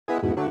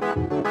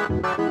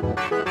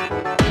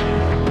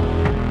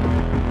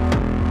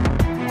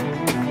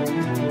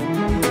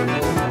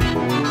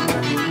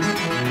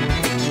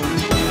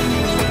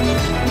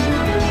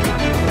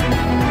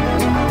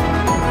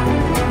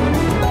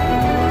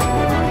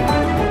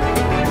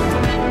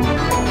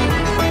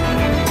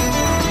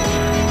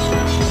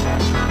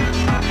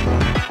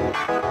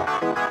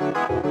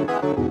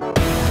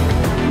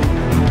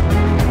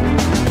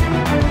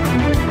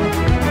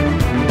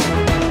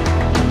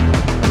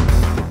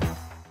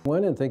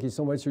And thank you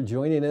so much for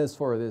joining us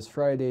for this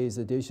Friday's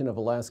edition of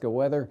Alaska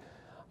Weather.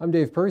 I'm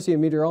Dave Percy, a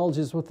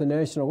meteorologist with the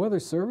National Weather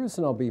Service,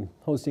 and I'll be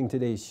hosting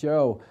today's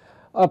show.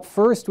 Up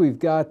first, we've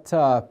got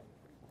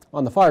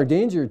on the fire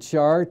danger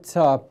chart,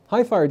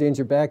 high fire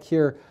danger back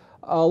here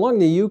along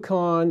the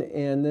Yukon,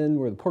 and then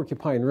where the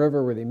Porcupine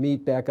River, where they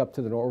meet back up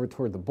to the north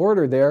toward the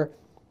border there.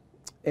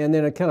 And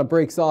then it kind of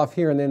breaks off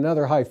here, and then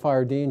another high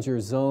fire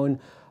danger zone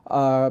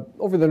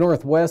over the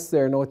northwest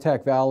there,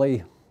 Noatak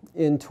Valley,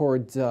 in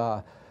towards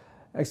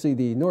actually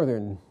the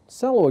northern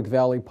Selawik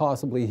Valley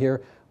possibly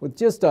here, with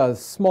just a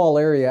small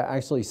area,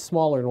 actually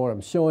smaller than what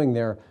I'm showing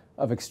there,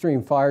 of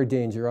extreme fire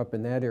danger up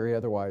in that area.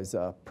 Otherwise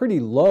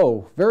pretty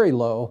low, very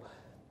low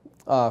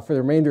for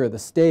the remainder of the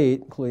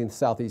state, including the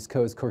southeast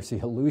coast, of course, the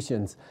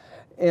Aleutians.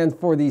 And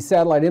for the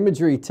satellite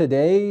imagery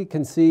today, you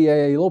can see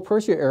a low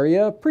pressure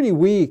area, pretty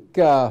weak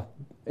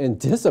and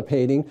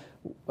dissipating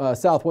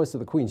southwest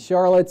of the Queen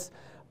Charlottes,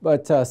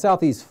 but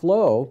southeast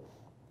flow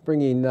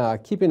bringing,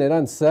 keeping it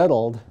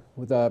unsettled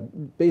with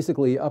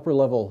basically upper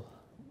level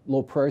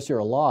low pressure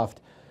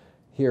aloft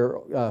here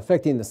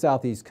affecting the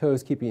southeast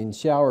coast, keeping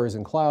showers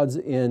and clouds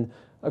in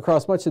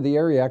across much of the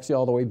area, actually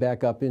all the way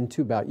back up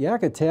into about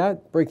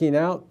Yakutat, breaking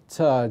out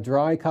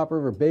dry Copper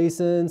River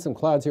Basin, some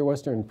clouds here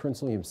western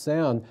Prince William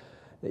Sound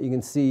that you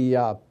can see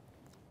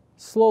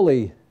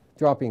slowly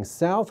dropping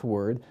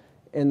southward,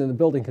 and then the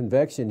building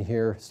convection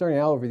here starting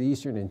out over the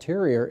eastern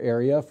interior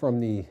area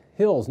from the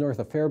hills north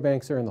of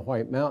Fairbanks there in the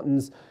White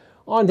Mountains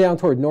on down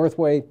toward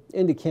Northway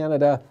into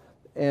Canada,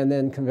 and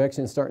then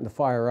convection starting to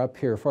fire up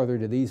here farther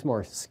to the east,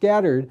 more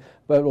scattered,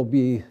 but it will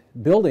be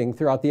building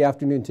throughout the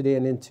afternoon today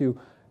and into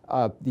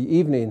the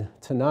evening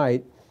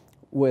tonight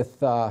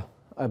with a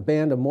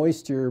band of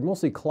moisture,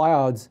 mostly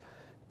clouds,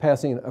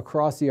 passing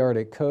across the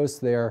Arctic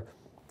coast there,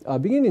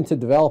 beginning to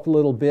develop a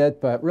little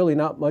bit, but really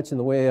not much in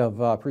the way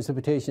of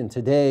precipitation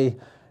today,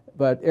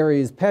 but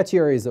areas, patchy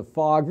areas of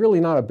fog,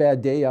 really not a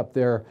bad day up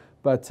there,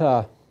 but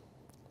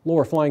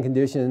lower flying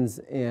conditions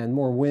and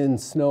more wind,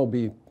 snow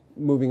be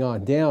moving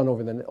on down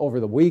over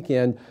the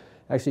weekend,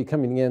 actually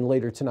coming in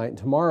later tonight and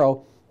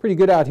tomorrow. Pretty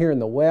good out here in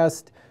the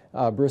west.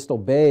 Bristol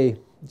Bay,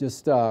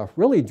 just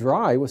really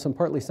dry with some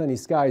partly sunny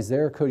skies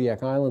there.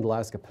 Kodiak Island,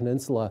 Alaska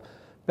Peninsula,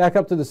 back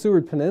up to the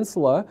Seward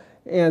Peninsula,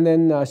 and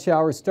then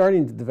showers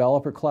starting to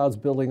develop, or clouds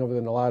building over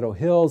the Nulato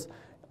Hills,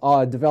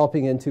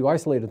 developing into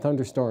isolated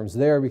thunderstorms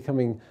there,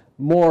 becoming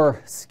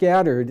more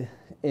scattered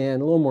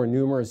and a little more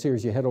numerous here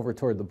as you head over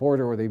toward the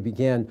border where they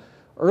began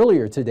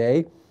earlier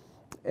today.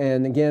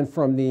 And again,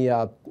 from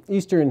the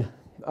eastern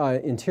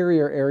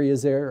interior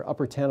areas there,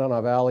 upper Tanana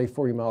Valley,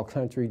 40-mile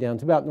country, down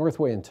to about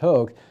Northway and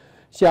Tok.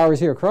 Showers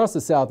here across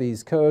the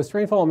southeast coast.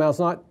 Rainfall amounts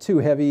not too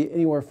heavy,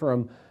 anywhere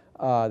from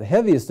the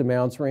heaviest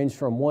amounts range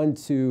from 1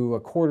 to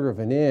 1/4 of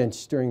an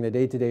inch during the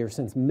day today or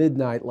since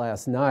midnight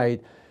last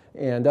night.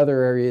 And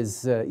other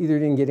areas either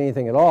didn't get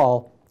anything at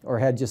all or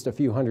had just a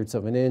few hundredths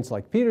of an inch,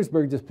 like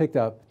Petersburg just picked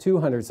up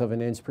 2/100ths of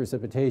an inch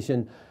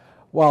precipitation,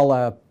 while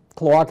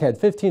Klawock had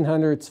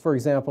 1/1500ths, for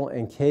example,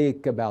 and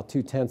Cake about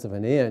 2/10ths of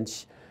an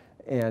inch.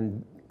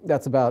 And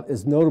that's about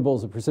as notable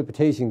as the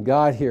precipitation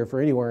got here for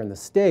anywhere in the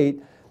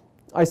state.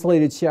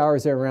 Isolated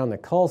showers there around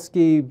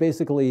Nikolsky,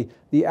 basically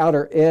the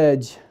outer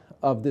edge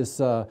of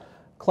this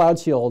cloud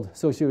shield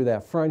associated with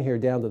that front here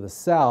down to the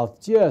south,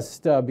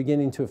 just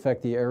beginning to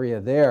affect the area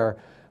there.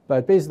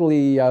 But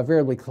basically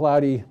variably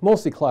cloudy,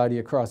 mostly cloudy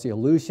across the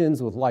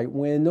Aleutians with light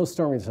wind. No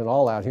storminess at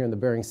all out here in the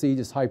Bering Sea,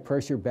 just high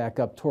pressure back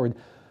up toward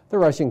the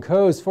Russian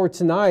coast. For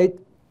tonight,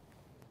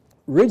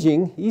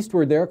 ridging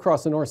eastward there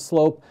across the North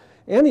Slope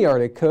and the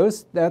Arctic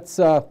coast. That's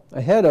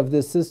ahead of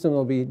this system.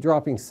 Will be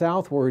dropping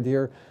southward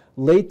here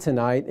late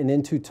tonight and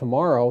into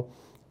tomorrow.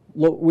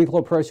 Weak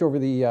low pressure over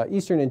the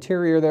eastern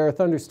interior there.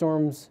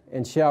 Thunderstorms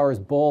and showers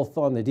both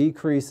on the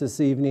decrease this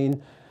evening.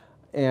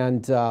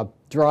 And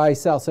dry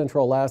south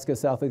central Alaska,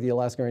 south of the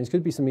Alaska Range.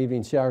 Could be some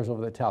evening showers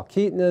over the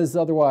Talkeetnas.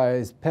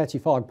 Otherwise, patchy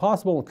fog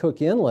possible in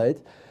Cook Inlet,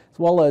 as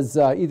well as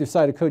either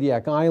side of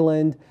Kodiak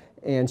Island,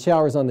 and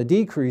showers on the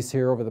decrease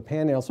here over the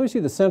Panhandle,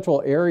 especially the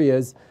central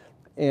areas.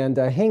 And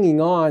hanging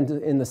on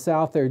in the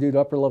south there due to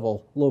upper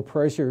level low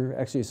pressure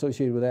actually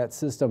associated with that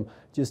system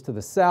just to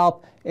the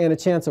south, and a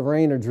chance of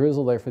rain or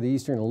drizzle there for the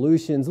eastern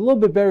Aleutians. A little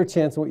bit better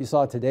chance than what you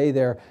saw today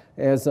there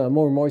as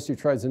more moisture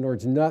tries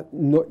to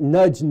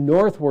nudge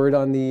northward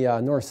on the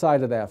north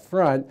side of that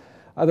front.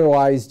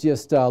 Otherwise,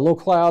 just low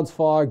clouds,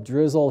 fog,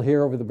 drizzle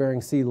here over the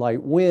Bering Sea,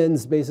 light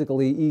winds,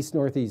 basically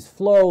east-northeast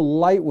flow,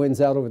 light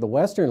winds out over the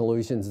western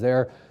Aleutians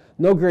there.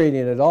 no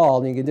gradient at all.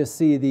 And you can just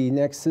see the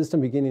next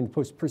system beginning to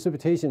push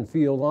precipitation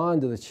field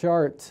onto the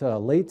chart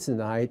late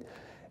tonight.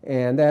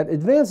 And that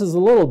advances a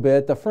little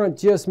bit, the front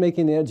just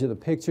making the edge of the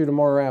picture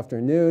tomorrow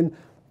afternoon,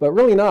 but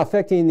really not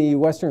affecting the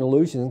western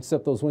Aleutians,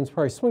 except those winds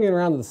probably swinging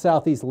around to the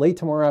southeast late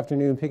tomorrow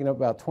afternoon, picking up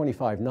about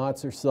 25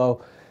 knots or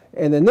so.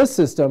 And then this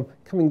system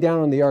coming down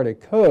on the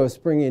Arctic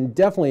coast, bringing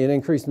definitely an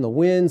increase in the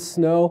winds,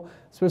 snow,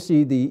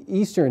 especially the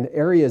eastern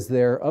areas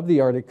there of the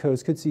Arctic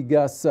coast. Could see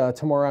gusts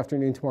tomorrow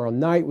afternoon, tomorrow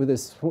night, with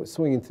this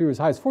swinging through as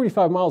high as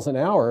 45 miles an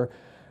hour.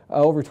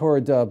 Over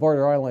toward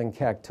Barter Island,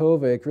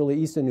 Kaktovik, really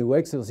east of New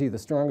Wicks, you'll see the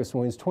strongest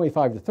winds,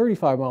 25 to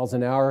 35 miles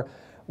an hour,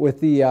 with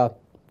the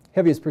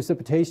heaviest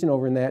precipitation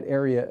over in that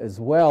area as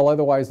well.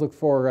 Otherwise, look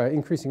for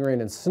increasing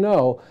rain and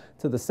snow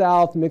to the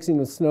south, mixing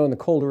with snow and the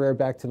colder air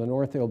back to the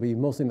north. They'll be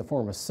mostly in the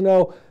form of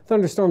snow.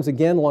 Thunderstorms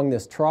again along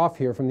this trough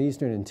here from the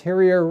eastern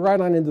interior, right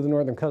on into the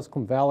northern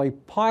Kuskokwim Valley,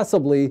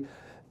 possibly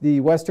the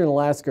western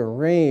Alaska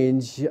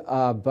range,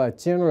 but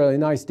generally a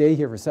nice day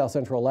here for south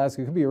central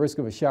Alaska. Could be a risk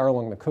of a shower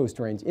along the coast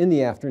range in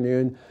the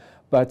afternoon,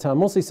 but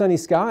mostly sunny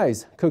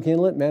skies. Cook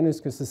Inlet,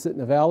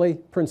 Manaska-Susitna Valley,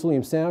 Prince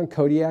William Sound,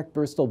 Kodiak,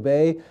 Bristol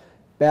Bay.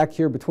 Back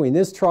here between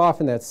this trough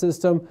and that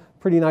system,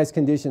 pretty nice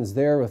conditions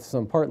there with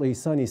some partly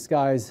sunny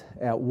skies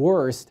at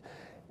worst.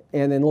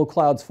 And then low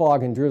clouds,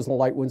 fog, and drizzle,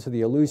 light winds for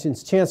the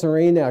Aleutians. Chance of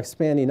rain now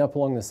expanding up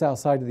along the south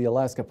side of the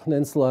Alaska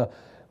Peninsula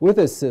with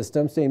this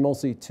system, staying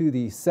mostly to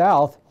the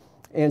south.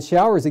 And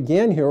showers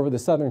again here over the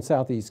southern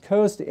southeast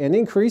coast and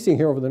increasing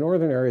here over the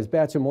northern areas.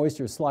 Batch of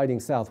moisture sliding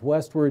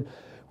southwestward.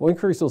 We'll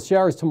increase those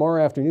showers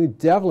tomorrow afternoon,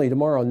 definitely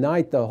tomorrow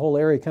night. The whole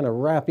area kind of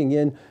wrapping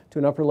in to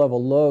an upper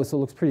level low, so it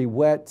looks pretty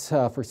wet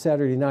for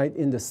Saturday night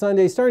into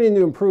Sunday. Starting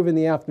to improve in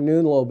the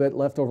afternoon a little bit,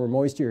 leftover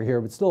moisture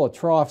here, but still a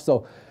trough.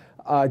 So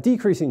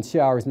decreasing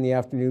showers in the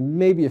afternoon,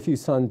 maybe a few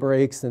sun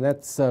breaks, and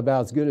that's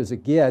about as good as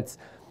it gets.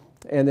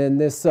 And then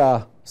this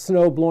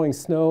blowing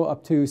snow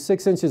up to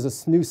 6 inches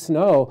of new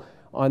snow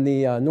on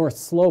the north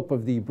slope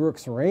of the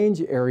Brooks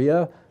Range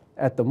area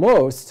at the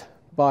most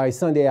by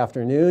Sunday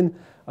afternoon.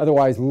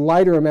 Otherwise,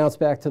 lighter amounts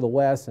back to the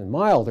west and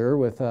milder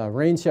with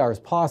rain showers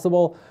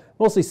possible.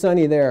 Mostly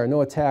sunny there.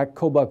 No attack.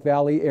 Kobuk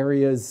Valley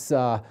areas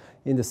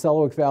into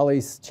Selawik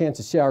Valley's chance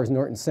of showers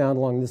Norton Sound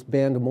along this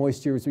band of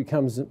moisture, which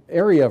becomes an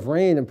area of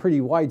rain and pretty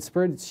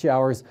widespread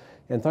showers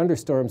and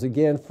thunderstorms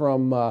again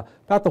from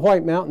about the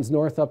White Mountains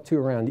north up to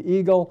around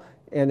Eagle,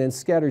 and then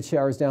scattered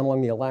showers down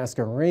along the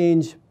Alaska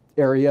Range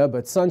area.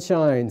 But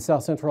sunshine,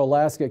 south central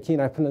Alaska,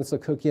 Kenai Peninsula,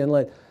 Cook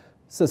Inlet,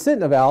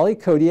 Susitna Valley,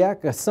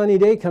 Kodiak, a sunny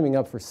day coming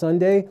up for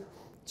Sunday.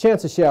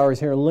 Chance of showers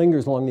here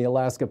lingers along the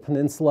Alaska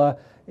Peninsula,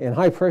 and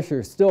high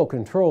pressure still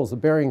controls the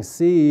Bering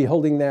Sea,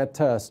 holding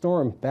that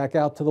storm back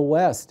out to the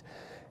west.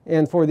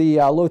 And for the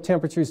low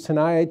temperatures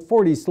tonight,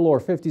 40s to lower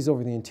 50s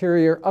over the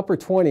interior, upper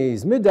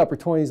 20s, mid to upper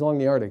 20s along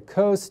the Arctic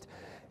coast,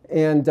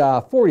 and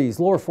 40s,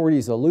 lower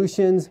 40s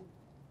Aleutians,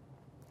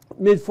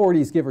 mid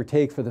 40s give or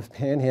take for the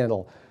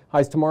Panhandle.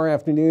 Highs tomorrow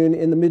afternoon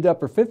in the mid to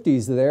upper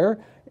 50s there,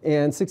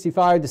 and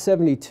 65 to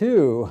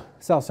 72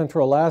 south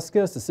central Alaska,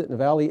 Susitna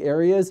Valley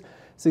areas,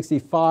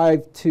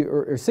 65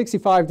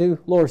 to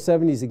lower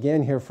 70s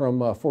again here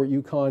from Fort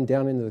Yukon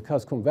down into the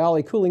Kuskokwim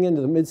Valley, cooling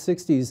into the mid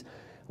 60s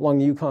along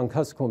the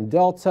Yukon-Kuskokwim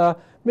Delta,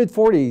 mid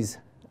 40s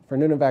for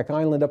Nunivak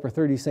Island, upper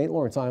 30s St.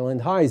 Lawrence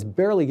Island, highs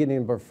barely getting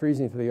above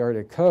freezing for the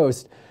Arctic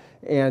coast,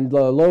 and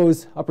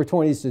lows upper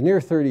 20s to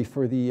near 30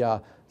 for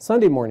the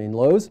Sunday morning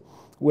lows,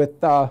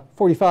 with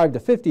 45 to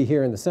 50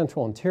 here in the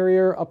central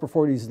interior, upper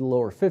 40s to the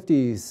lower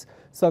 50s,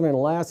 southern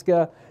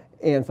Alaska,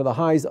 and for the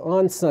highs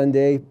on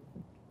Sunday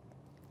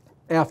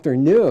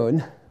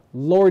afternoon,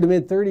 lower to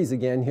mid 30s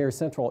again here,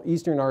 central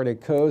eastern Arctic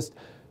coast,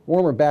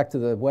 warmer back to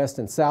the west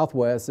and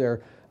southwest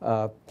there.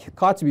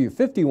 Kotzebue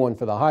 51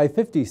 for the high,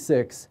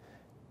 56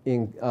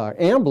 in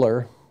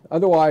Ambler,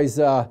 otherwise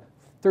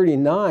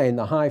 39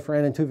 the high for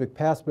Anantuvik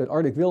Pass, but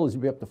Arctic Village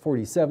will be up to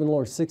 47,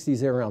 lower 60s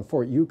there around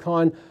Fort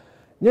Yukon.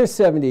 Near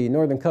 70,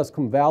 northern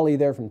Kuskokwim Valley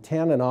there from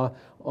Tanana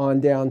on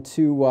down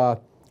to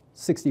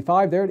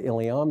 65 there at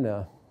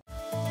Iliamna.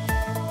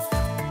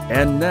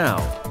 And now,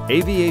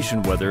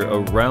 aviation weather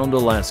around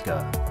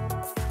Alaska.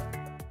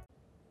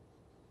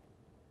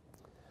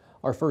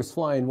 Our first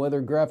flying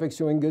weather graphic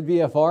showing good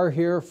VFR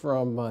here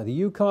from the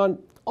Yukon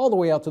all the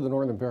way out to the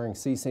northern Bering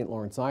Sea, St.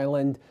 Lawrence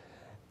Island,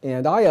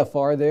 and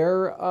IFR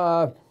there,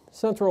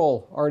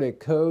 central Arctic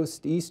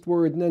coast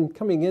eastward, and then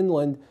coming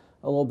inland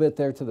a little bit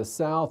there to the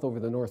south over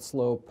the north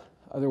slope.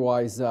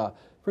 Otherwise,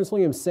 Prince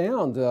William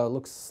Sound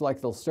looks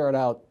like they'll start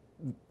out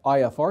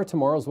IFR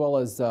tomorrow, as well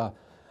as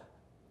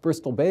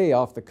Bristol Bay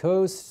off the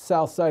coast,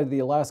 south side of the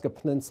Alaska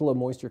Peninsula,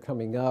 moisture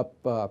coming up,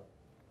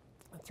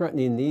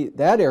 threatening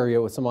that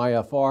area with some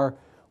IFR,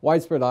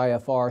 widespread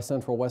IFR,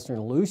 central western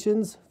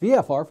Aleutians,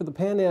 VFR for the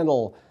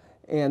Panhandle,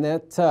 and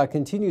that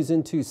continues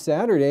into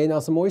Saturday. Now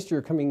some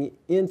moisture coming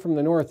in from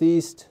the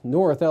northeast,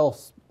 that'll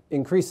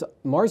increase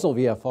marginal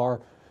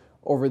VFR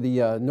over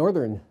the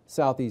northern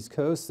southeast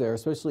coast there,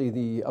 especially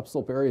the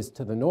upslope areas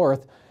to the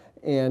north,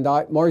 and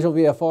marginal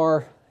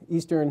VFR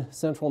eastern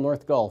central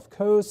North Gulf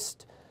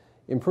Coast,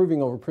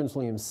 improving over Prince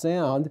William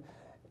Sound.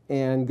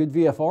 and good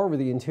VFR over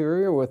the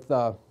interior with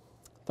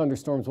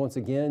thunderstorms once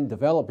again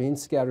developing,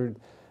 scattered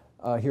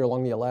here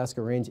along the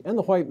Alaska Range. And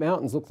the White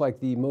Mountains look like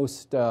the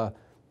most,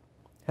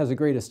 has the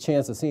greatest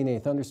chance of seeing any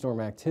thunderstorm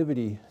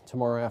activity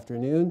tomorrow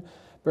afternoon.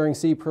 Bering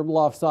Sea,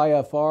 Pribilof's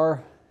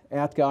IFR,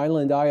 Atka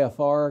Island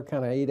IFR,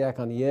 kind of ADAC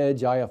on the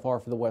edge,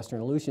 IFR for the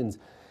Western Aleutians.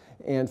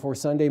 And for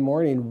Sunday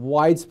morning,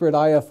 widespread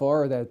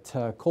IFR,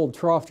 that cold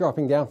trough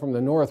dropping down from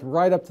the north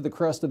right up to the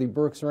crest of the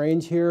Brooks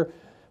Range here,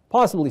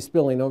 possibly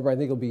spilling over. I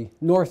think it'll be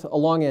north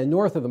along and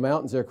north of the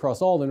mountains there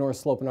across all the North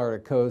Slope and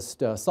Arctic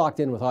coast, socked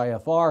in with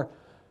IFR,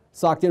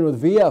 socked in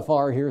with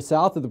VFR here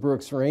south of the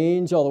Brooks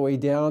Range all the way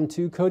down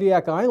to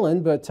Kodiak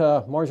Island, but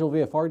marginal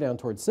VFR down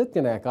towards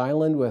Sitkinak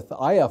Island with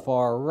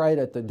IFR right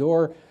at the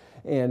door.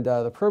 And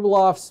the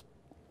Pribilofs,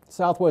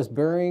 Southwest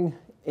Bering,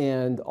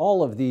 and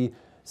all of the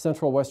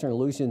Central Western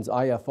Aleutians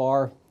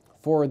IFR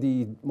for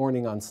the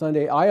morning on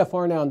Sunday.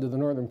 IFR now into the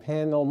northern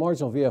panel,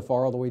 marginal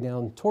VFR all the way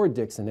down toward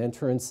Dixon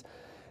Entrance.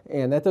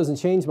 And that doesn't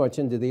change much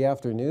into the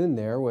afternoon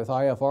there with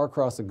IFR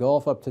across the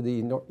Gulf up to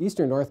the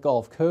eastern North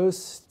Gulf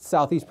Coast,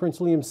 southeast Prince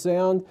William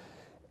Sound,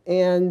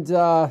 and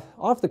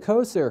off the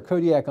coast there,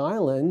 Kodiak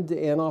Island,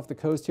 and off the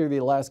coast here, the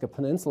Alaska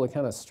Peninsula,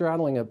 kind of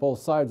straddling at both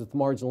sides with the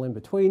marginal in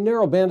between.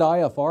 Narrow band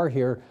IFR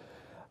here.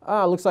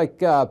 Looks like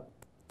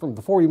from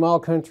the 40-mile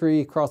country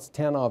across the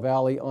Tanana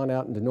Valley on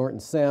out into Norton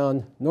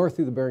Sound, north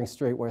through the Bering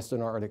Strait,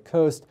 western Arctic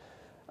coast.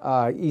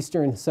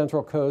 Eastern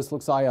Central Coast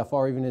looks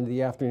IFR even into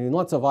the afternoon.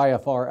 Lots of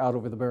IFR out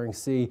over the Bering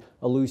Sea,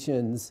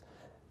 Aleutians,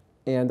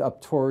 and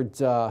up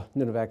towards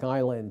Nunivak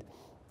Island.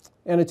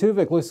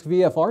 Anaktuvik looks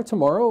VFR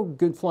tomorrow.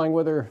 Good flying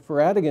weather for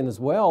Adigan as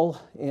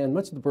well, and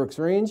much of the Brooks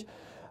Range.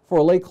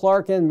 For Lake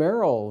Clark and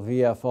Merrill,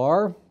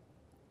 VFR.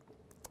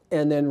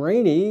 And then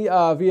rainy,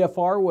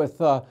 VFR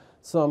with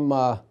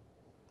some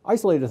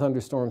isolated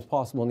thunderstorms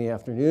possible in the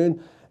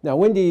afternoon. Now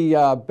windy,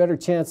 better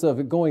chance of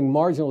it going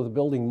marginal with the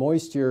building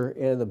moisture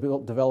and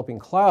the developing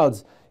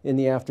clouds in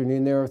the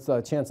afternoon there with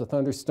a chance of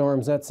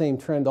thunderstorms. That same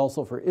trend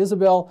also for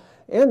Isabel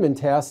and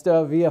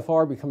Mentasta,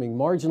 VFR becoming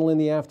marginal in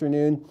the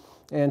afternoon.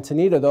 And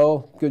Tanita,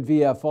 though, good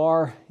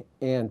VFR.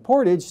 And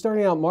Portage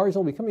starting out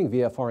marginal, becoming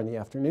VFR in the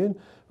afternoon,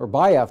 or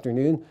by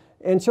afternoon.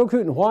 And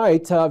Chilkoot and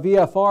White,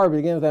 VFR, but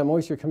again with that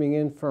moisture coming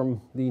in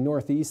from the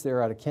northeast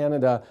there out of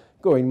Canada,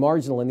 going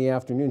marginal in the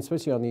afternoon,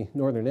 especially on the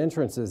northern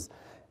entrances.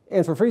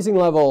 And for freezing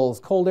levels,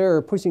 cold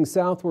air pushing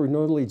southward,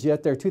 northerly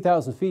jet there,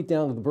 2,000 feet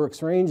down to the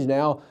Brooks Range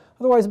now.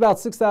 Otherwise, about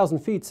 6,000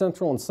 feet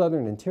central and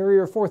southern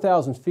interior,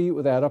 4,000 feet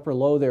with that upper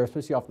low there,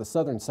 especially off the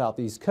southern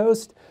southeast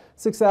coast.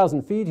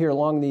 6,000 feet here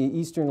along the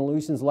eastern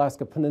Aleutians,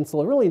 Alaska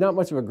Peninsula. Really not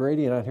much of a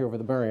gradient out here over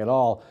the Bering at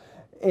all.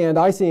 And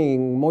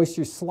icing,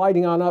 moisture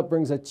sliding on up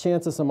brings a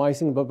chance of some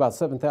icing above about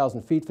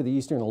 7,000 feet for the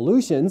eastern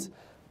Aleutians.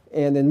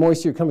 And then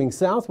moisture coming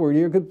southward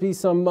here could be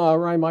some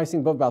rime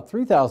icing above about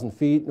 3,000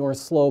 feet, North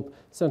Slope,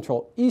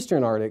 central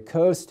eastern Arctic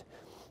coast.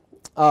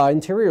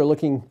 Interior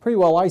looking pretty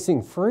well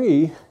icing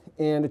free,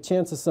 and a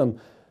chance of some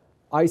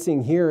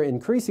icing here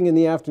increasing in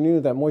the afternoon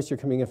with that moisture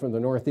coming in from the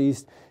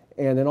northeast.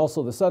 And then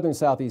also the southern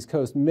southeast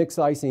coast, mixed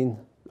icing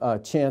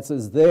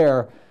chances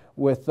there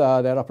with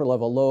that upper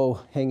level low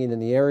hanging in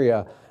the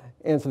area.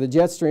 And for the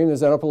jet stream,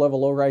 there's that upper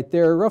level low right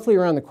there, roughly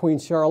around the Queen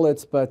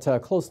Charlottes,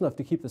 but close enough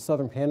to keep the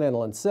southern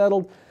panhandle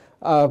unsettled.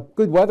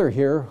 Good weather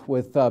here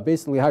with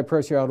basically high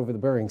pressure out over the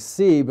Bering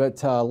Sea,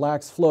 but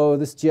lax flow.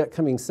 This jet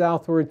coming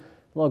southward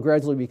will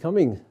gradually be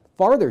coming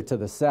farther to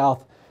the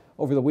south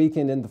over the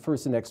weekend and the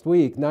first of next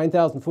week.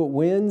 9,000-foot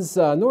winds,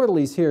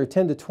 northerlies here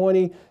 10 to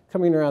 20,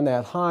 coming around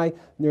that high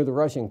near the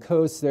Russian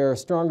coast. There are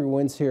stronger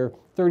winds here,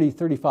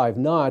 30-35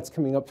 knots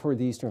coming up toward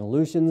the eastern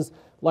Aleutians.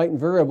 Light and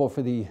variable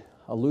for the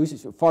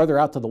Aleutians, farther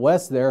out to the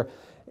west there.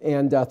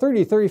 And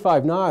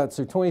 30-35 knots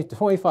or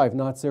 20-25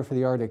 knots there for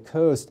the Arctic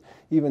coast.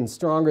 Even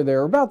stronger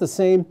there, about the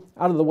same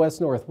out of the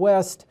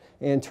west-northwest.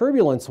 And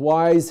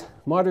turbulence-wise,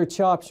 moderate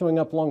chop showing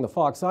up along the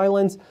Fox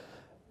Islands.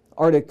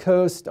 Arctic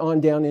coast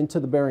on down into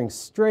the Bering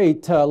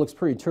Strait. Looks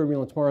pretty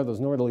turbulent tomorrow, those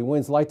northerly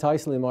winds. Light to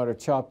isolated moderate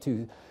chop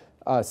to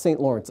St.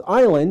 Lawrence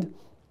Island.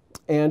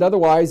 And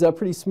otherwise,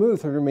 pretty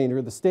smooth for the remainder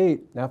of the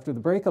state. After the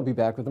break, I'll be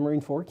back with the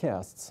marine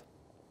forecasts.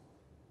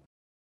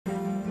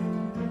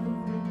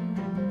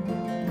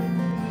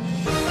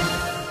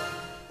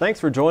 Thanks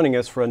for joining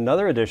us for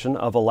another edition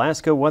of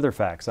Alaska Weather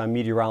Facts. I'm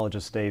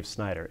meteorologist Dave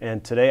Snider,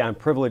 and today I'm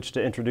privileged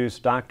to introduce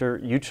Dr.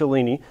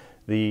 Uccellini,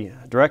 the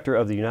Director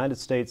of the United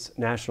States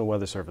National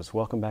Weather Service.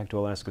 Welcome back to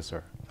Alaska,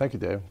 sir. Thank you,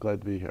 Dave.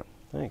 Glad to be here.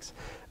 Thanks.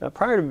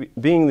 Prior to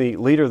being the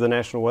leader of the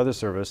National Weather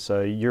Service,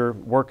 your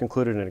work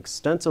included an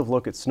extensive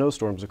look at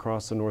snowstorms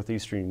across the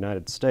northeastern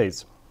United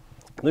States.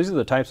 These are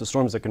the types of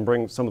storms that can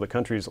bring some of the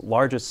country's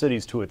largest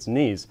cities to its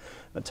knees.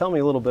 Tell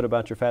me a little bit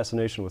about your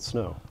fascination with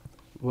snow.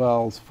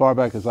 Well, as far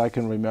back as I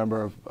can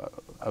remember,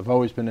 I've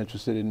always been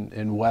interested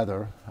in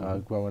weather,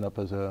 growing up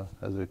as a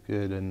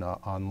kid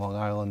on Long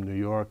Island, New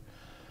York,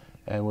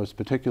 and was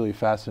particularly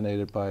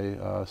fascinated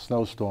by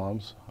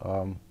snowstorms,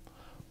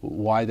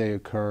 why they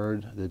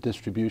occurred. The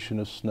distribution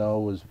of snow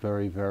was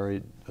very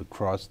varied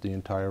across the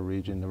entire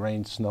region, the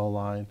rain-snow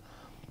line.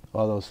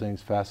 all those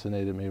things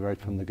fascinated me right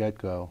from the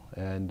get-go.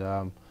 And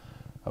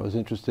I was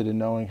interested in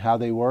knowing how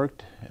they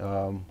worked,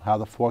 how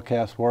the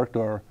forecast worked,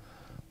 or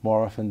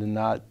more often than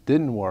not,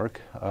 didn't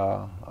work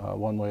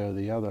one way or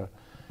the other.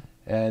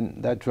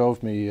 And that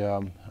drove me,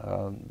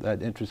 that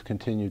interest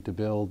continued to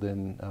build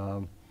and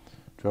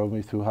drove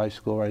me through high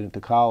school right into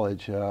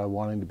college,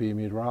 wanting to be a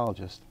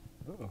meteorologist.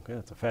 Okay,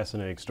 that's a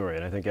fascinating story,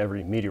 and I think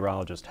every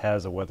meteorologist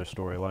has a weather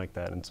story like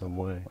that in some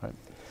way.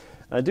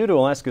 Right. Due to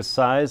Alaska's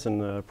size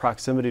and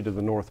proximity to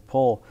the North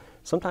Pole,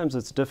 sometimes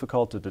it's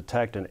difficult to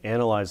detect and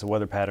analyze the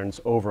weather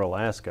patterns over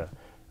Alaska.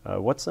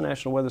 What's the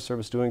National Weather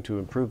Service doing to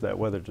improve that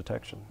weather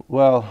detection?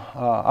 Well,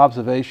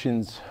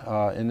 observations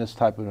in this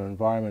type of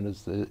environment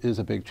is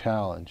a big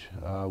challenge,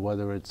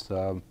 whether it's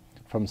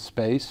from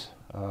space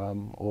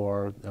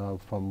or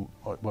from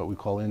what we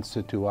call in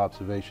situ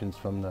observations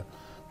from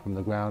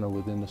the ground or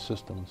within the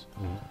systems.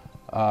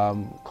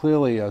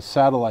 Clearly,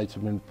 satellites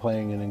have been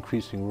playing an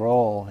increasing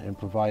role in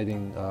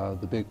providing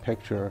the big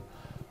picture,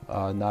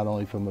 not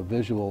only from a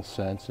visual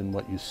sense and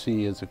what you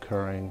see is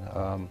occurring,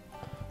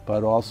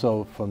 but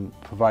also from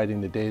providing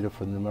the data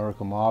from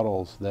numerical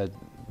models that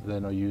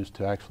then are used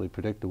to actually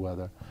predict the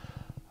weather.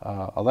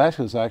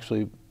 Alaska is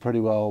actually pretty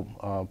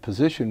well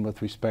positioned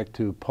with respect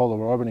to polar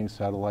orbiting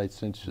satellites,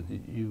 since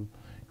you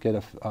get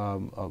a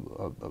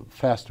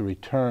faster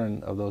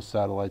return of those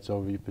satellites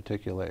over your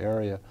particular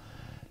area.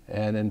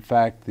 And in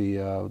fact,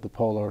 the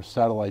polar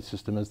satellite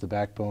system is the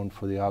backbone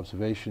for the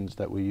observations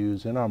that we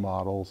use in our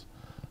models,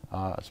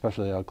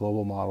 especially our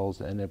global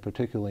models, and they're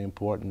particularly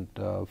important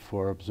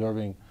for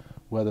observing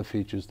weather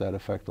features that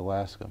affect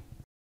Alaska.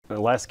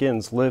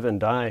 Alaskans live and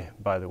die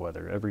by the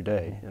weather every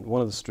day, and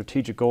one of the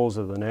strategic goals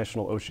of the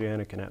National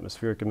Oceanic and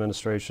Atmospheric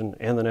Administration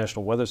and the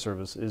National Weather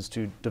Service is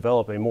to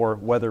develop a more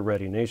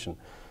weather-ready nation.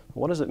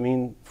 What does it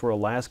mean for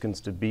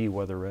Alaskans to be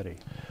weather-ready?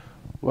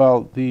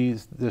 Well, the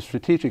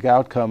strategic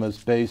outcome is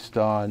based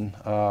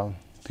on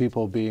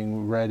people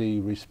being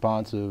ready,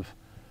 responsive,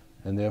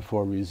 and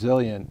therefore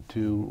resilient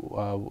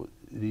to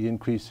the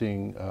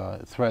increasing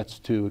threats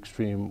to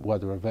extreme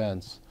weather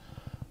events.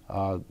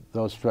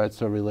 Those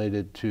threats are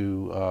related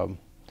to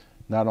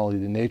not only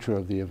the nature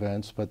of the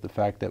events, but the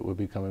fact that we're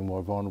becoming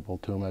more vulnerable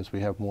to them as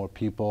we have more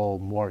people,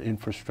 more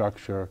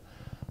infrastructure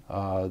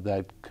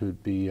that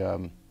could be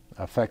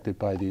affected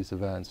by these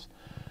events.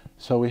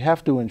 So we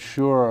have to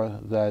ensure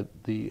that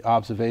the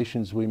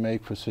observations we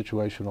make for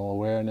situational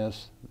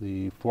awareness,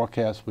 the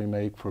forecasts we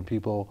make for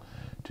people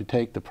to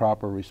take the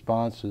proper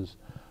responses,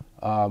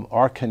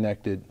 are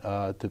connected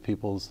to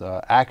people's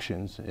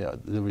actions,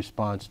 the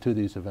response to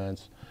these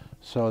events,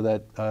 so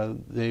that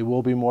they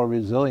will be more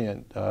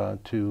resilient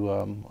to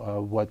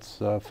what's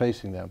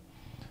facing them.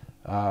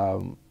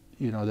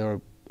 You know, there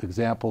are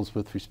examples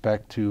with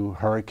respect to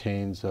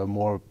hurricanes.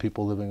 More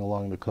people living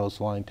along the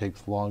coastline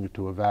takes longer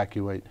to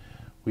evacuate.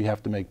 We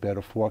have to make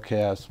better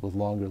forecasts with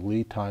longer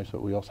lead times,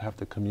 but we also have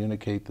to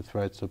communicate the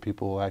threat so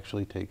people will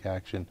actually take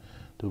action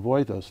to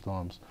avoid those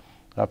storms.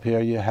 Up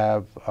here you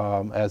have,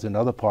 as in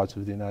other parts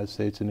of the United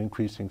States, an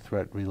increasing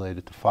threat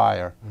related to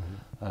fire.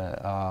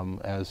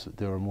 As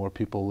there are more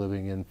people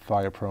living in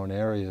fire-prone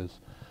areas,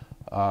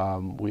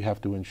 we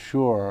have to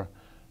ensure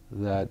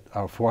that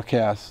our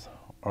forecasts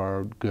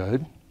are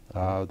good,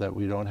 that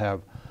we don't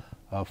have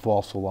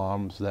false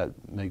alarms that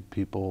make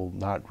people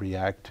not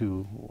react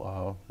to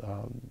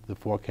the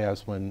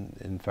forecast when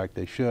in fact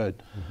they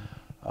should.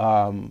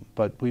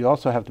 But we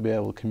also have to be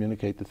able to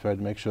communicate the threat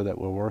and make sure that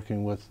we're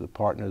working with the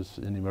partners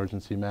in the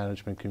emergency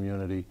management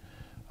community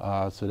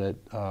so that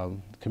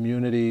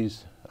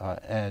communities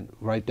and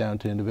right down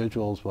to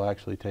individuals will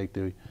actually take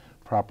the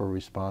proper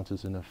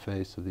responses in the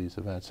face of these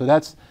events. So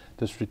that's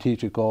the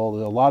strategic goal.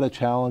 There are a lot of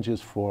challenges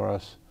for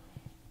us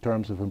in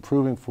terms of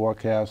improving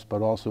forecasts,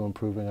 but also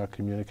improving our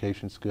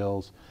communication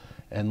skills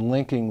and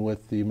linking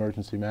with the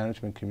emergency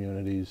management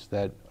communities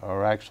that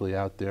are actually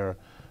out there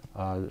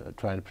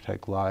trying to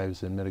protect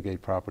lives and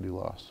mitigate property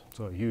loss.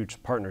 So a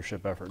huge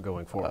partnership effort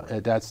going forward.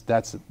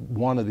 That's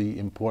one of the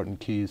important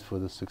keys for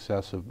the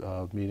success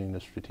of meeting the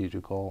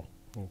strategic goal.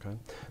 Okay.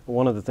 Well,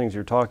 one of the things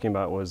you're talking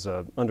about was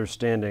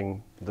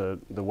understanding the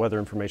weather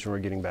information we're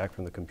getting back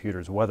from the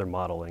computers, weather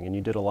modeling, and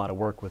you did a lot of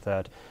work with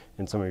that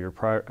in some of your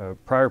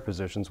prior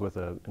positions with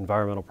the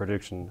Environmental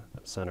Prediction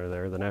Center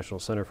there, the National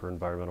Center for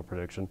Environmental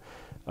Prediction.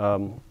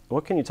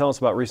 What can you tell us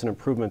about recent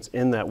improvements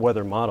in that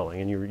weather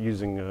modeling? And you were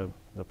using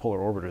the polar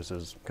orbiters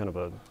as kind of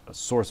a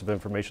source of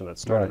information that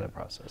started that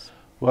process.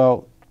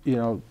 Well, you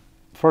know,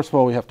 first of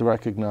all, we have to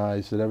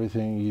recognize that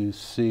everything you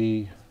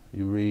see,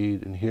 you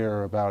read and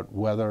hear about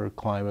weather,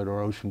 climate, or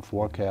ocean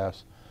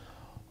forecasts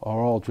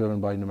are all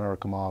driven by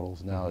numerical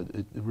models. Now,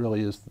 it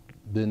really has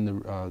been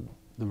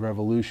the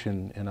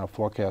revolution in our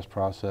forecast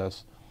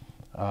process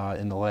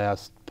in the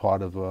last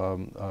part of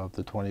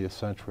the 20th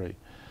century.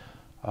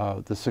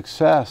 The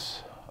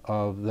success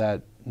of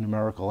that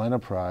numerical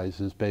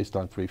enterprise is based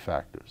on three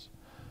factors: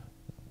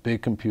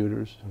 big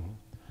computers,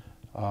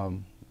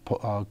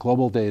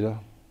 global data,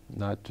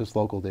 not just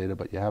local data,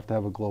 but you have to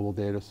have a global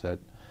data set,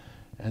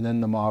 and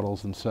then the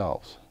models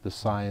themselves, the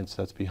science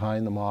that's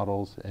behind the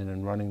models and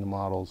in running the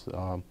models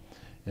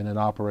in an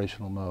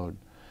operational mode.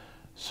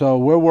 So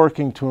we're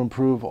working to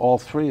improve all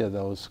three of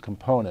those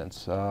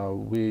components.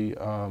 We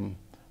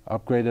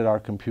upgraded our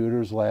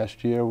computers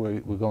last year. We're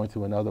going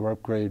through another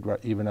upgrade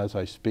even as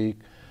I speak.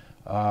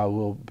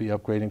 We'll be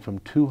upgrading from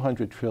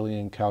 200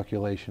 trillion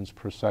calculations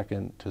per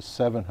second to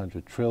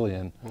 700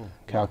 trillion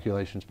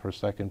calculations per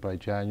second by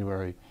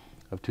January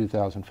of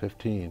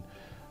 2015.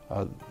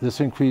 This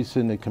increase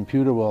in the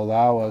computer will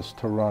allow us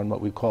to run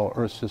what we call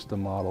Earth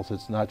system models.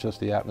 It's not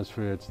just the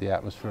atmosphere, it's the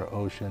atmosphere,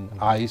 ocean,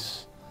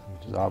 ice,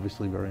 which is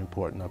obviously very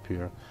important up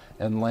here,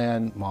 and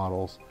land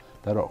models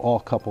that are all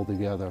coupled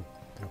together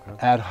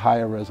at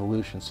higher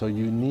resolution. So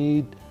you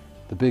need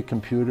the big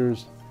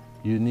computers,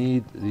 you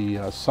need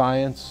the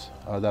science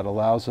that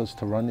allows us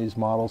to run these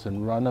models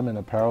and run them in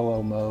a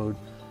parallel mode,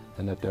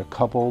 and that they're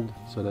coupled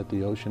so that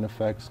the ocean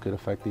effects could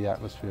affect the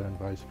atmosphere and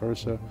vice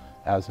versa,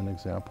 as an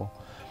example.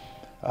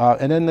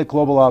 And then the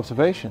global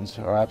observations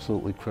are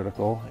absolutely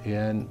critical,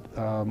 and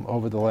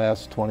over the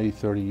last 20,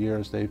 30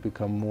 years they've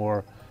become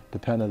more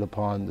dependent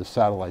upon the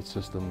satellite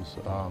systems,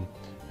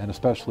 and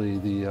especially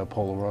the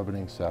polar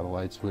orbiting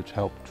satellites, which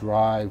help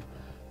drive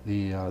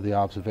the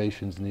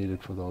observations needed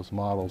for those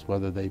models,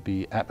 whether they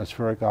be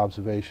atmospheric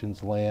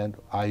observations, land,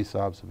 ice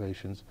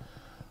observations.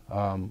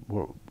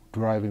 We're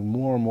deriving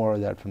more and more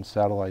of that from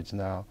satellites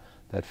now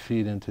that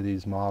feed into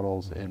these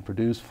models and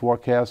produce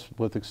forecasts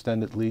with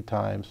extended lead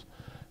times.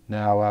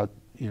 Now out,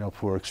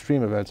 for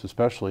extreme events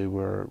especially,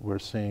 we're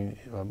seeing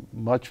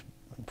much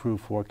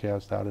improved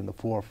forecast out in the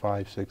 4,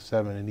 5, 6,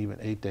 7, and even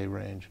 8-day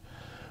range,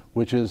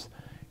 which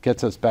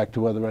gets us back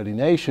to Weather Ready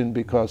Nation,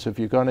 because if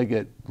you're going to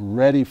get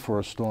ready for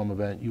a storm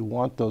event, you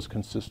want those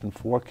consistent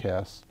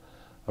forecasts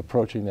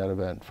approaching that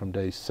event from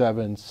day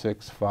 7,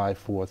 6, 5,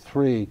 4,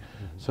 3,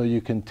 so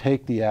you can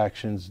take the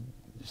actions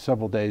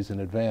several days in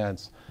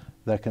advance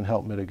that can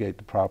help mitigate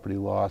the property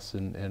loss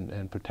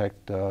and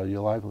protect your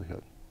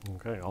livelihood.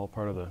 Okay, all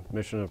part of the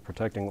mission of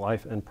protecting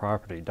life and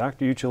property.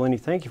 Dr. Uccellini,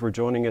 thank you for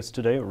joining us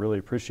today. We really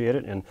appreciate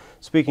it, and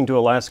speaking to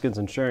Alaskans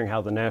and sharing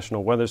how the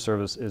National Weather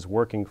Service is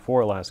working for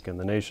Alaska and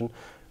the nation.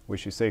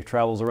 Wish you safe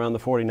travels around the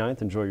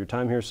 49th. Enjoy your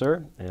time here,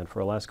 sir. And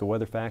for Alaska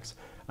Weather Facts,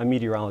 I'm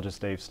meteorologist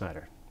Dave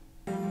Snider.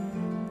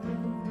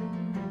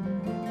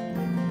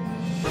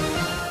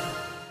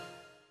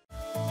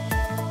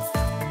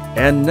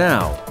 And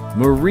now,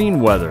 marine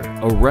weather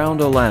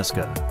around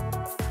Alaska.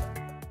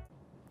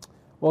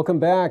 Welcome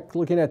back.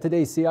 Looking at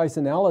today's sea ice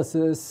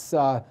analysis,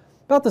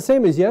 about the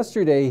same as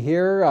yesterday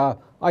here.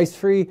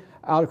 Ice-free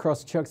out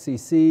across the Chukchi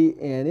Sea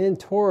and in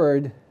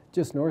toward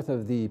just north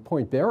of the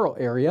Point Barrow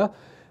area.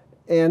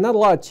 And not a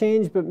lot of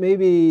change, but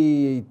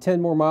maybe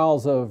 10 more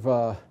miles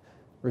of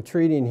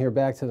retreating here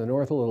back to the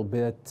north a little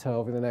bit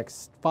over the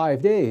next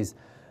 5 days.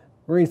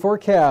 Marine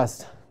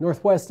forecast,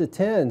 northwest at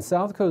 10,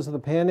 south coast of the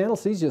Panhandle,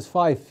 seas just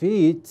 5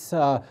 feet,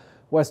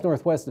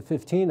 west-northwest at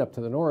 15 up to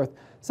the north.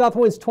 South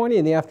winds 20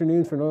 in the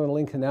afternoon for northern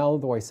Lynn Canal,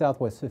 otherwise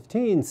southwest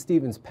 15,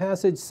 Stevens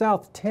Passage,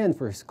 south 10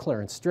 for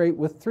Clarence Strait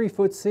with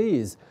 3-foot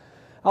seas.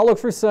 Outlook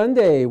for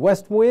Sunday,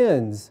 west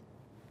winds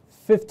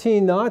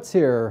 15 knots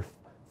here,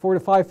 4 to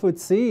 5 foot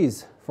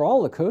seas for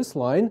all the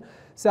coastline.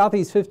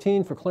 Southeast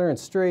 15 for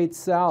Clarence Strait,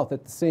 south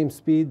at the same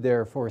speed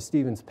there for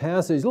Stevens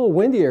Passage. A little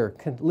windier,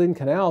 Lynn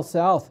Canal,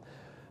 south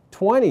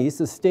 20,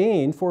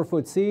 sustained,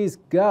 4-foot seas,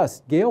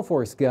 gust, gale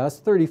force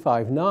gusts,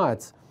 35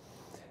 knots.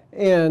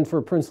 And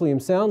for Prince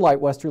William Sound, light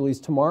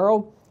westerlies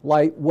tomorrow,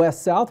 light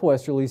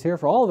west-southwesterlies here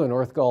for all of the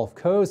North Gulf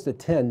Coast at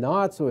 10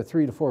 knots with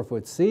 3 to 4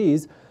 foot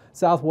seas.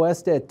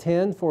 Southwest at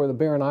 10 for the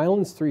Barren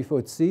Islands,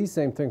 3-foot seas,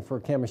 same thing for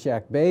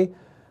Kamishak Bay.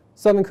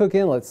 Southern Cook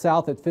Inlet,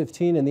 south at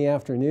 15 in the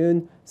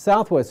afternoon,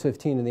 southwest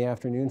 15 in the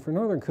afternoon for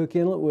Northern Cook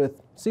Inlet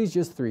with seas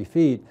just 3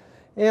 feet.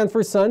 And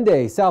for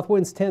Sunday, south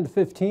winds 10 to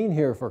 15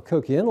 here for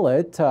Cook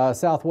Inlet,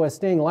 southwest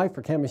staying light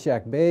for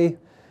Kamishak Bay,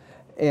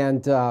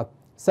 and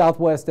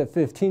southwest at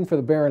 15 for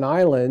the Barren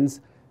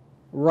Islands,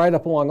 right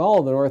up along all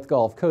of the North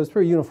Gulf Coast.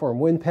 Pretty uniform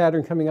wind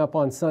pattern coming up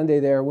on Sunday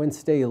there. Winds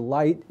stay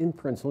light in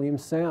Prince William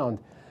Sound.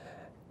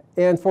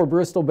 And for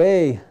Bristol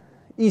Bay,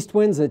 east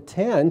winds at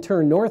 10,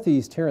 turn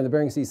northeast here on the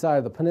Bering Sea side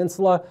of the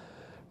peninsula.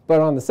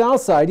 But on the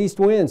south side, east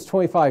winds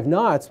 25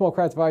 knots, small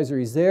craft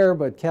advisories there,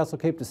 but Castle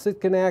Cape to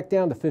Sitkinak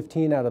down to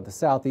 15 out of the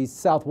southeast,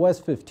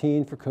 southwest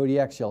 15 for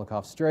Kodiak,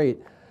 Shelikof Strait.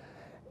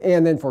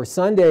 And then for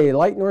Sunday,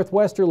 light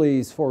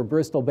northwesterlies for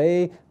Bristol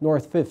Bay,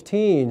 north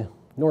 15,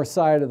 north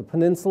side of the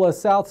peninsula,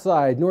 south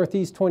side,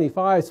 northeast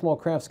 25, small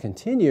crafts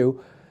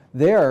continue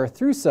there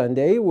through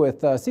Sunday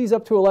with seas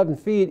up to 11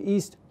 feet,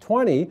 east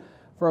 20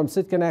 from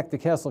Sitkinak to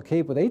Castle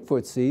Cape with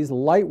 8-foot seas,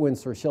 light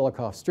winds for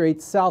Shelikof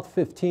Strait, south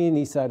 15,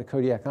 east side of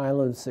Kodiak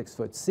Island,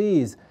 6-foot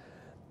seas.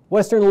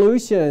 Western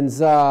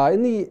Aleutians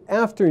in the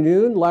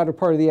afternoon, latter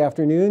part of the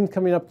afternoon,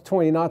 coming up to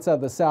 20 knots out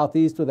of the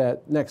southeast with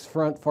that next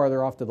front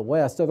farther off to the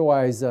west.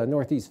 Otherwise,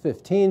 northeast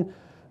 15.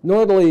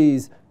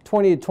 Northerlies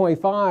 20 to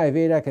 25,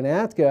 Adak and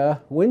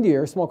Atka.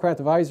 Windier, small craft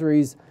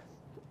advisories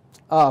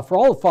For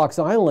all the Fox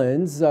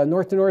Islands,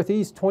 north to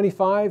northeast,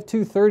 25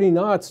 to 30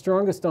 knots,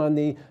 strongest on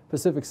the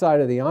Pacific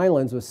side of the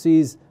islands, with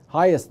seas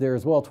highest there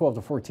as well, 12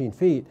 to 14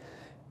 feet.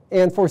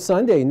 And for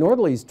Sunday,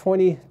 northerlies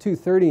 20 to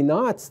 30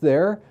 knots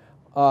there.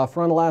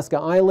 For Unalaska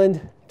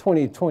Island,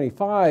 20 to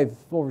 25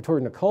 over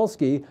toward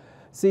Nikolsky.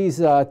 Seas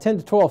 10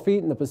 to 12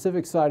 feet in the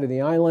Pacific side of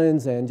the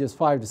islands, and just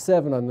 5 to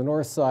 7 on the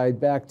north side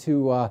back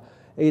to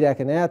Adak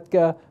and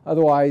Atka.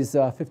 Otherwise,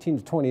 15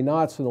 to 20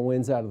 knots for the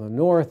winds out of the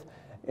north.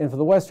 And for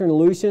the western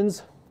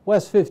Aleutians,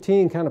 west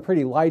 15, kind of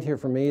pretty light here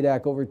from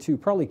Adak over to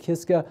probably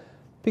Kiska,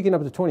 picking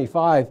up to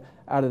 25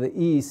 out of the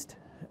east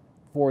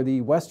for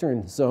the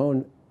western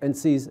zone, and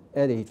seas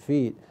at 8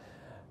 feet.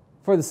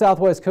 For the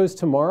southwest coast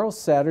tomorrow,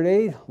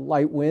 Saturday,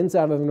 light winds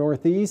out of the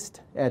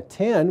northeast at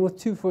 10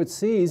 with 2-foot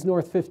seas,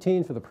 north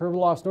 15 for the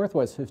Pribilofs,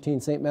 northwest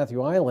 15 St.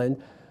 Matthew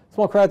Island.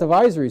 Small craft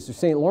advisories for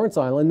St. Lawrence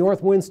Island,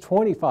 north winds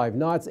 25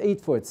 knots,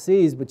 8-foot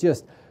seas, but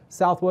just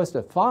southwest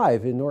at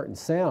 5 in Norton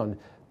Sound.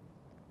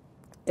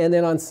 And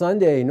then on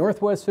Sunday,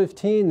 northwest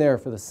 15 there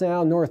for the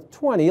Sound, north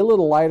 20, a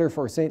little lighter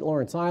for St.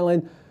 Lawrence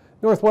Island.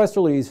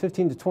 Northwesterlies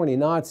 15 to 20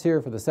 knots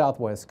here for the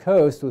southwest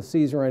coast, with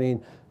seas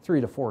running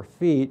 3 to 4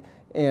 feet.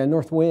 And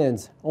north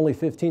winds only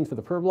 15 for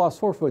the Pribilofs,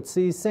 4-foot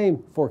seas.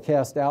 Same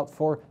forecast out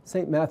for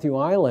St. Matthew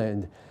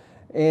Island.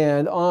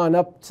 And on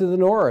up to the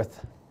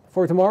north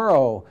for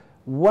tomorrow,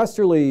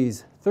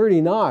 westerlies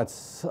 30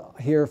 knots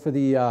here for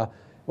the,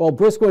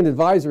 brisk wind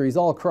advisories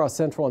all across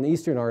central and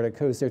eastern Arctic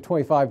coast. They're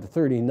 25 to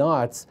 30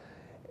 knots.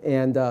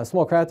 And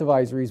small craft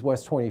advisories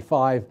west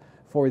 25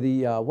 for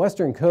the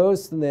western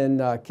coast, and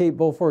then Cape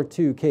Beaufort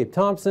to Cape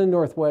Thompson,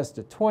 northwest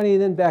at 20,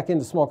 and then back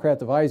into small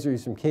craft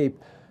advisories from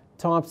Cape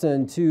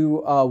Thompson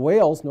to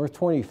Wales, north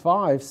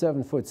 25,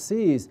 7-foot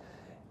seas.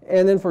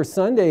 And then for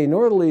Sunday,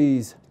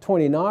 northerlies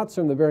 20 knots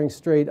from the Bering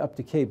Strait up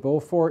to Cape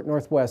Beaufort,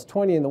 northwest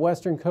 20 in the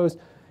western coast,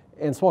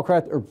 and small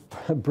craft or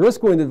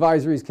brisk wind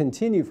advisories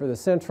continue for the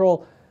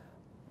central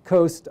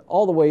coast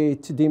all the way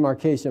to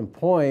Demarcation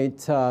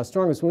Point.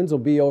 Strongest winds will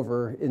be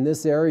over in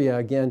this area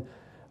again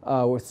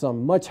with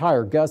some much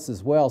higher gusts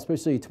as well,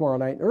 especially tomorrow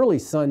night and early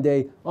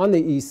Sunday on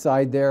the east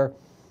side there.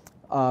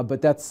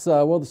 But that's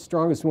well, the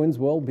strongest winds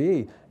will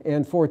be.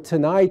 And for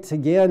tonight,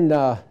 again,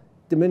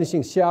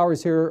 diminishing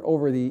showers here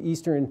over the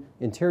eastern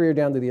interior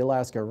down to the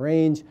Alaska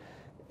Range.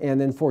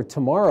 And then for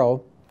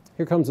tomorrow,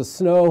 here comes the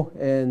snow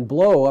and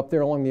blow up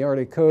there along the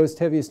Arctic coast,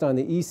 heaviest on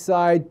the east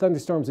side.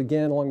 Thunderstorms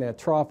again along that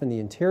trough in the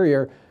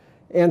interior.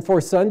 And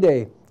for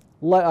Sunday,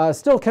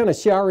 still kind of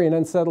showery and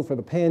unsettled for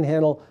the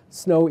Panhandle,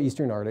 snow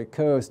eastern Arctic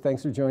coast.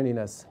 Thanks for joining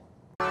us.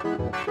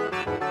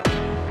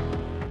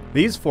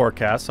 These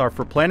forecasts are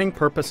for planning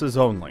purposes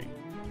only.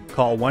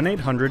 Call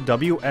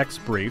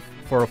 1-800-WX-BRIEF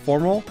for a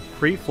formal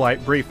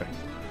pre-flight briefing.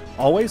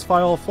 Always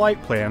file a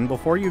flight plan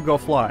before you go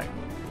flying.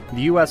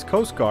 The U.S.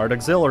 Coast Guard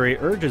Auxiliary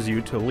urges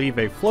you to leave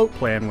a float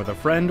plan with a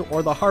friend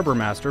or the harbor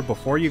master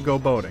before you go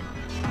boating.